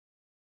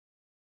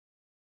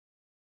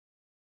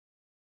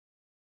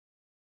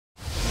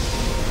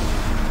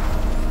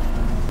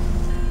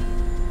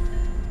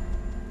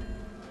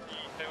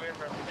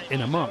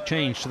In a marked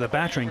change to the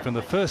battering from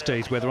the first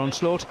day's weather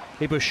onslaught,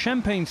 it was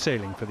champagne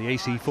sailing for the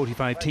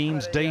AC45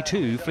 team's Day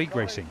 2 fleet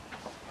racing.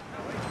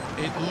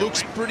 It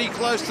looks pretty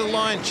close to the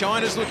line.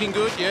 China's looking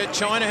good. Yeah,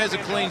 China has a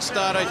clean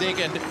start, I think,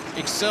 and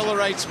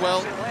accelerates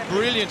well.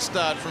 Brilliant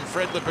start from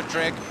Fred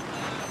Lepetrak.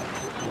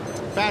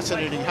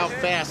 Fascinating how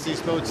fast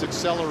these boats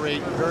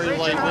accelerate in very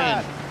light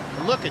wind.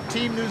 And look at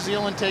Team New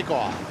Zealand take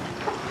off.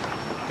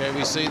 Okay,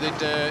 we see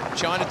that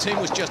China team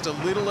was just a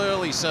little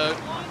early, so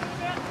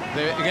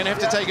they're going to have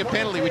to take a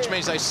penalty, which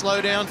means they slow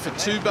down for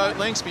 2 boat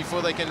lengths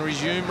before they can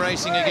resume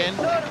racing again.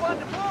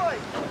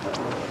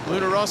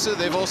 Luna Rossa,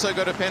 they've also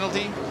got a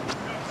penalty.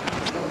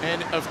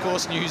 And, of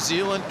course, New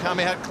Zealand come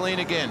out clean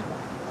again.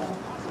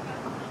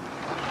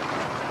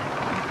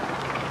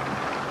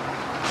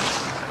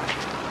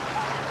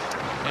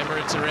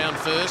 Emirates around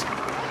first.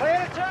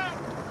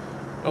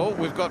 Oh,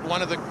 we've got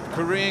one of the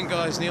Korean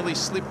guys nearly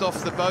slipped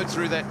off the boat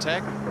through that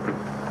tack.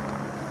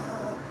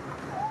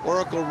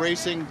 Oracle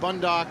Racing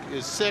Bundock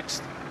is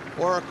 6th.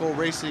 Oracle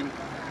Racing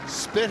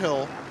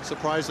Spithill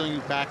surprisingly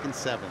back in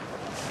 7th.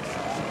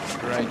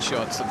 Great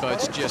shots. The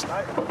boat's just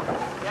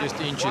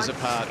inches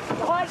apart.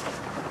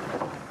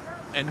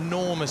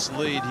 Enormous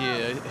lead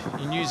here.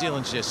 New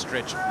Zealand's just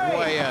stretched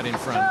way out in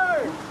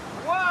front. 2,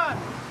 1,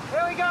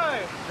 here we go.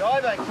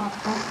 Diving.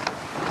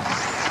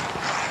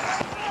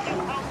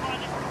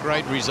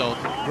 Great result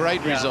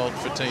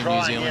for Team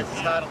New Zealand.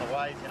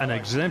 An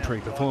exemplary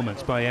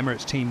performance by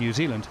Emirates Team New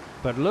Zealand,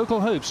 but local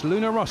hopes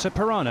Luna Rossa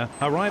Piranha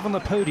arrive on the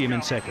podium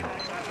in 2nd.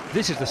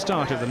 This is the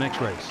start of the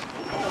next race.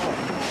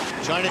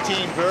 China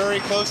team very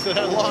close to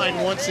that line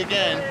once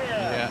again.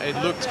 Yeah, it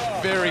looked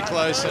very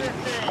close, and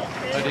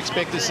I'd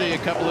expect to see a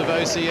couple of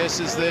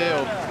OCSs there,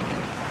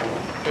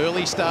 or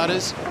early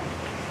starters.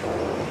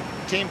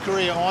 Team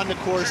Korea on the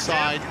course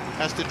side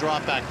has to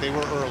drop back. They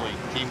were early,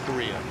 Team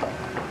Korea.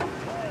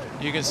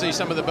 You can see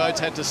some of the boats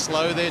had to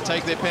slow there,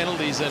 take their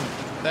penalties, and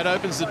that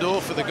opens the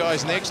door for the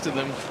guys next to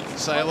them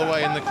sail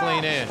away in the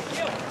clean air.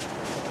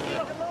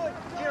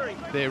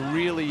 They're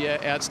really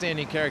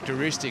outstanding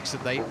characteristics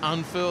that they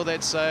unfurl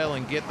that sail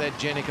and get that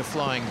Jenica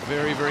flying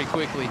very, very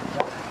quickly.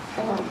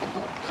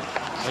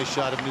 Nice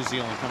shot of New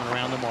Zealand coming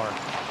around the mark.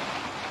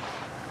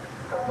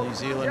 New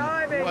Zealand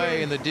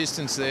way in the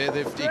distance there.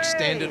 They've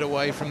extended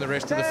away from the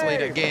rest of the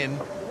fleet again.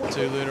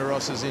 2 Luna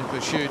Rossas in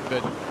pursuit,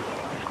 but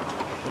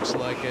looks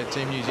like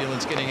Team New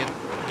Zealand's getting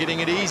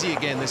it easy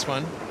again, this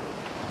one.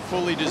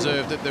 Fully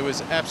deserved it. There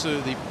was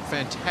absolutely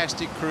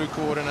fantastic crew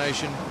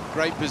coordination,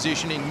 great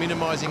positioning,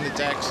 minimising the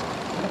tacks.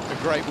 A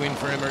great win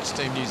for Emirates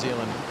Team New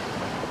Zealand.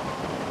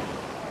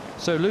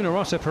 So Luna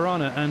Rossa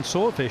Piranha and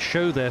Swordfish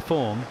show their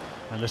form,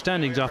 and the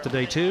standings after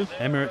Day 2,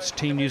 Emirates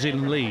Team New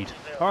Zealand lead.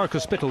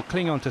 Oracle Spithill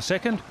cling on to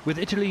 2nd, with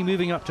Italy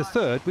moving up to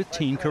 3rd with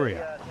Team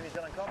Korea.